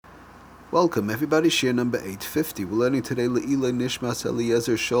Welcome everybody, share number 850. We're learning today Le'ilai Nishmas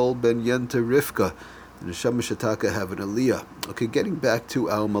Eliezer Shol Ben Yenta Rivka. And the Neshama Shataka have an aliyah. Okay, getting back to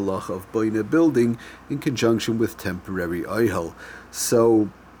our malach of Boneh building in conjunction with temporary Ohel. So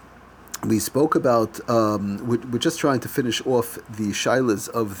we spoke about, we're just trying to finish off the shilas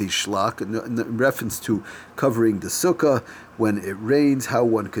of the shlach in reference to covering the sukkah when it rains, how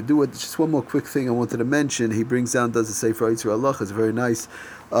one could do it. Just one more quick thing I wanted to mention. He brings down, does the Sefer Yitzur Allah. It's a very nice,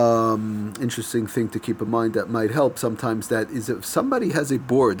 interesting thing to keep in mind that might help. Sometimes that is if somebody has a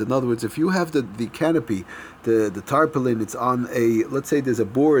board. In other words, if you have the canopy, the tarpaulin, it's on a, let's say there's a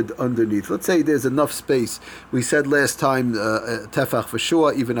board underneath. Let's say there's enough space. We said last time, tefach for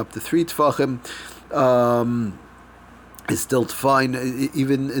sure, even up to 3 tefachim. Is still fine,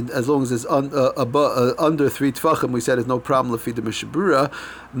 even as long as it's under 3 tefachim. We said it's no problem if the mishabura.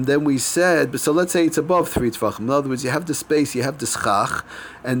 Then we said, so let's say it's above 3 tefachim. In other words, you have the space, you have the schach,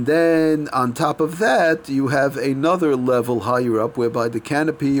 and then on top of that, you have another level higher up whereby the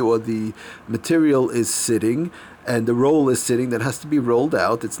canopy or the material is sitting, and the roll is sitting that has to be rolled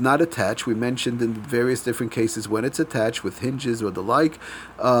out. It's not attached. We mentioned in various different cases when it's attached with hinges or the like.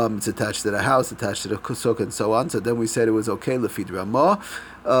 It's attached to the house, attached to the sukkah, and so on. So then we said it was okay, lefid ramah.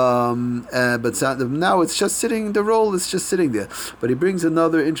 But now it's just sitting, the roll is just sitting there. But he brings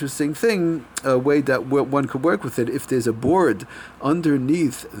another interesting thing, a way that one could work with it. If there's a board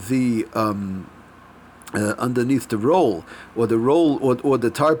underneath the roll, or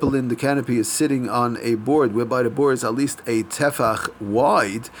the tarpaulin, the canopy is sitting on a board whereby the board is at least a tefach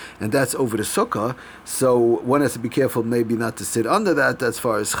wide, and that's over the sukkah. So one has to be careful, maybe not to sit under that as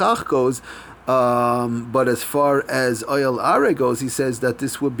far as chach goes. But as far as Ohel are goes, he says that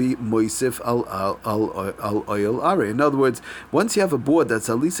this would be moisif al Ohel are. In other words, once you have a board that's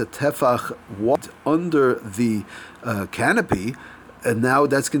at least a tefach wide under the canopy, and now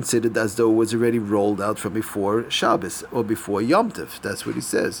that's considered as though it was already rolled out from before Shabbos or before Yom Tov. That's what he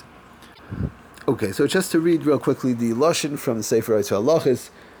says. Okay, so just to read real quickly the Lashon from the Sefer Yitzur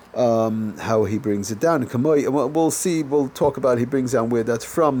Allah, how he brings it down. We'll see, we'll talk about, he brings down where that's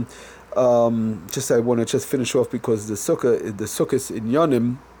from. I want to finish off because the sukkahs in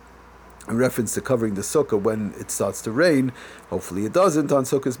Yonim, in reference to covering the sukkah when it starts to rain. Hopefully it doesn't on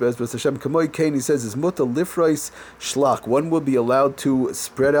sukkahs. But Hashem Kamoi Kain, he says, is muta lifrais shlach. One will be allowed to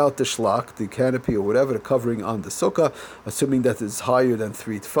spread out the shlach, the canopy or whatever, the covering on the sukkah, assuming that it's higher than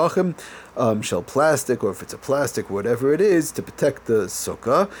 3 tefachim, shell plastic, or if it's a plastic, whatever it is, to protect the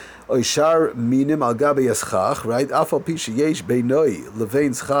sukkah. Oishar minim al gabe yaschach, right? Afal pisha yesh beinoi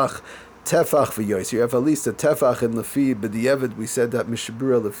levein schach tefach v'yois. You have at least a tefach in lefi b'diavad. We said that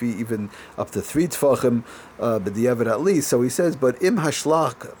mishabura lefi even up to 3 tefachim b'diavad at least. So he says, but im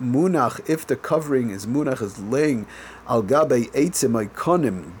hashlach munach, if the covering is munach, is laying al gabe eitzim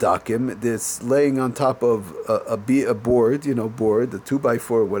ikonim dakim, this laying on top of a board, board, the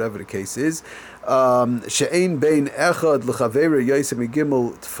 2x4, whatever the case is. She'ein bein echad l'chavera yosem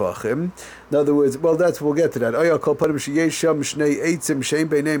gimel tefachim. In other words, we'll get to that.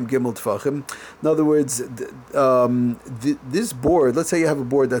 In other words, this board, let's say you have a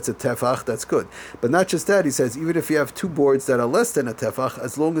board that's a tefach, that's good. But not just that, he says, even if you have 2 boards that are less than a tefach,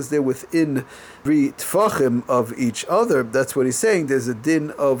 as long as they're within 3 tefachim of each other, that's what he's saying, there's a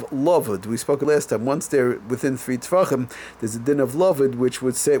din of lavud. We spoke last time, once they're within 3 tefachim, there's a din of lavud, which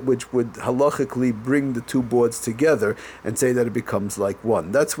would halachically bring the 2 boards together and say that it becomes like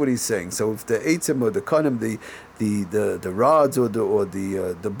one. That's what he's saying. So if the eitzim or the kanim, the rods or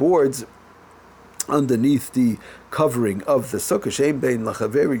the boards underneath the covering of the sukkah, she'ein bein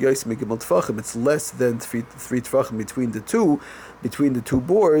lachaveri yosem gimel tefachim, it's less than 3 tefachim between the two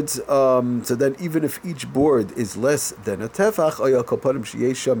boards. So then, even if each board is less than a tefach, oyal kol panim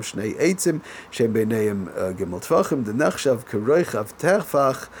sheyesh sham shnei eitzim she'ein beineim gimel tefachim, the nachshav keroichav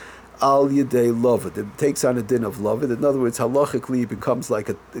tefach al yedei lovid. It takes on a din of lovid. In other words, halachically it becomes like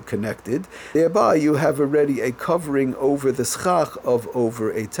a connected. Thereby you have already a covering over the schach of over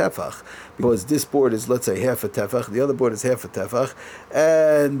a tefach. Because this board is, let's say, half a tefach, the other board is half a tefach,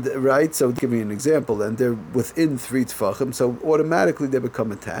 and right, so give me an example, and they're within 3 tefachim, so automatically they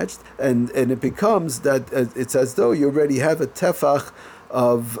become attached, and it becomes that it's as though you already have a tefach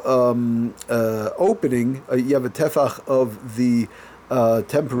of opening, you have a tefach of the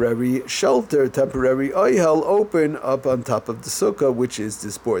temporary shelter, temporary Ohel open up on top of the sukkah, which is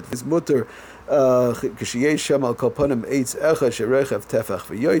this board. This mutter Even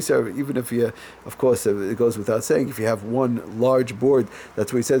if you, of course, it goes without saying, if you have one large board,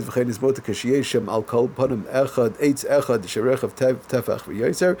 that's what he says,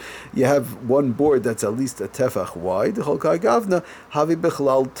 you have one board that's at least a tefach wide. The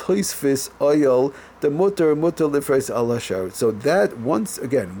mutter lifreis al hashar. So that once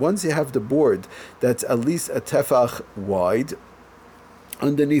you have the board that's at least a tefach wide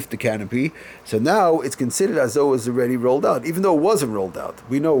underneath the canopy, so now it's considered as though it was already rolled out, even though it wasn't rolled out.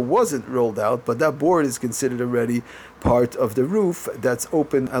 We know it wasn't rolled out, but that board is considered already part of the roof that's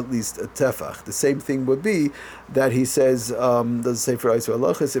open at least a tefach. The same thing would be that he says, doesn't say for Isra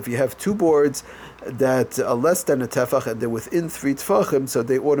Halachas, if you have two boards that are less than a tefach and they're within 3 tefachim, so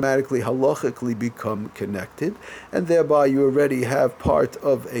they automatically halachically become connected, and thereby you already have part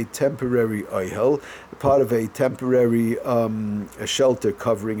of a temporary ohel, part of a temporary a shelter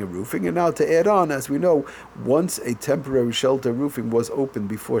covering a roofing. And now to add on, as we know, once a temporary shelter roofing was opened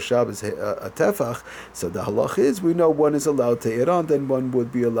before Shabbos a tefach, so the halach is, we know one is allowed to add on, then one would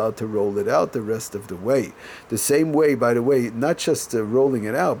be allowed to roll it out the rest of the way. The same way, by the way, not just rolling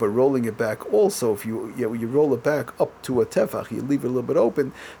it out, but rolling it back also. If you roll it back up to a tefach, you leave it a little bit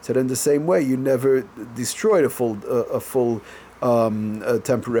open, so then the same way you never destroyed a full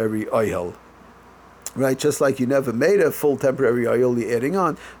temporary ohel. Right, just like you never made a full temporary oil, you're adding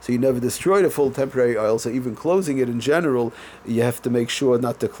on, so you never destroyed a full temporary oil. So even closing it in general, you have to make sure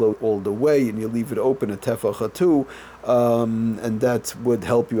not to close all the way, and you leave it open a tefach or two, and that would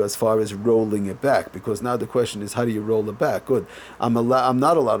help you as far as rolling it back. Because now the question is, how do you roll it back? Good, I'm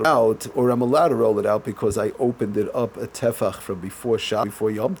not allowed out, or I'm allowed to roll it out because I opened it up a tefach from before Yom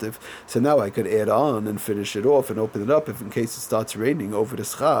Tiv. So now I could add on and finish it off and open it up if in case it starts raining over the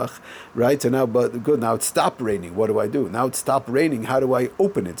schach, right? So now, but good. Now it stopped raining. What do I do? Now it stopped raining. How do I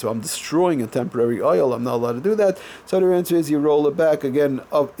open it? So I'm destroying a temporary oil. I'm not allowed to do that. So the answer is you roll it back again,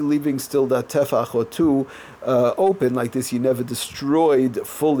 leaving still that tefach or two open. Like this, you never destroyed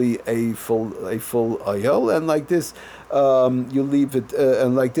fully a full oil, and like this, you leave it,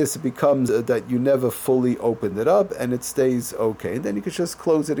 and like this, it becomes that you never fully opened it up, and it stays okay. And then you can just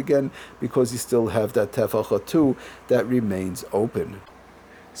close it again because you still have that tefach or two that remains open.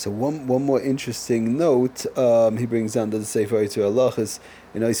 So one more interesting note, he brings down to the Sefer Yitzur Halachas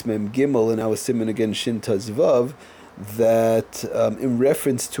in Oismem Gimel, and our Siman again Shin Taz Vav, that in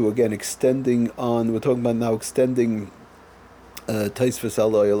reference to again extending on, we're talking about now extending Taisvas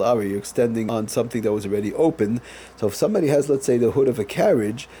al Oyel Ari, you're extending on something that was already open. So if somebody has, let's say, the hood of a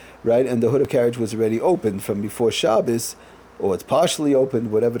carriage, right, and the hood of a carriage was already open from before Shabbos, or it's partially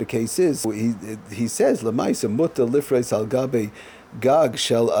opened, whatever the case is, he says Lamaisa Mutta Lifreis Al Gabe Gag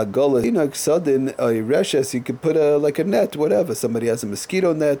shel agola sudden a reshes, you could put like a net, whatever. Somebody has a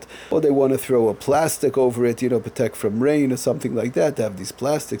mosquito net, or they want to throw a plastic over it, protect from rain or something like that. To have these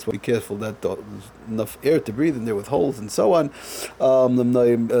plastics, be careful that there's enough air to breathe in there with holes and so on.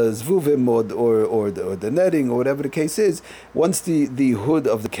 Zvuvim or the netting or whatever the case is. Once the hood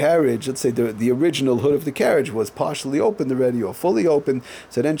of the carriage, let's say the original hood of the carriage was partially open already or fully open,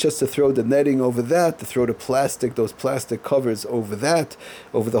 so then just to throw the netting over that, to throw those plastic covers over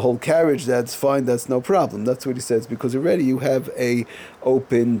the whole carriage, that's fine, that's no problem. That's what he says, because already you have a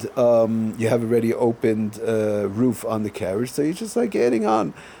opened roof on the carriage, so you're just like adding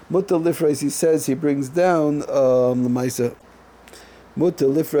on. Mutta lifreis, he says, he brings down Lamaisa Mutta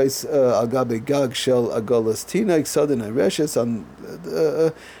lifreis agabe gag shel agolas tinaik sudden reshes, on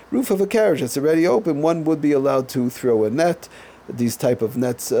the roof of a carriage that's already open, one would be allowed to throw a net. These type of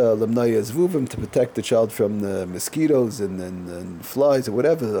nets, lemnaya zvuvim, to protect the child from the mosquitoes and flies or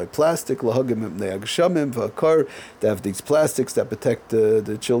whatever, like plastic, lahagim neagshamim v'akar, they have these plastics that protect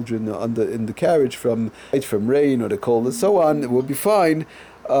the children in the carriage from rain or the cold and so on. It will be fine.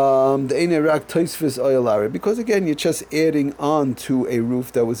 The Einerak Toisvis Oyelare, because again you're just adding on to a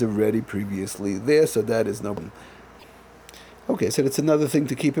roof that was already previously there, so that is no problem. Okay, so that's another thing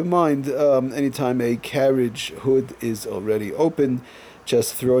to keep in mind. Anytime a carriage hood is already open,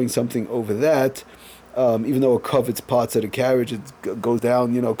 just throwing something over that, even though it covers parts of the carriage, it goes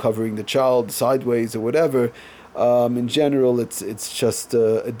down, covering the child sideways or whatever. In general, it's just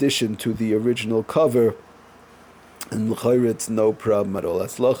addition to the original cover, and l'chayr, it's no problem at all.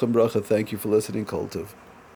 That's lachem bracha. Thank you for listening, Kol Tov.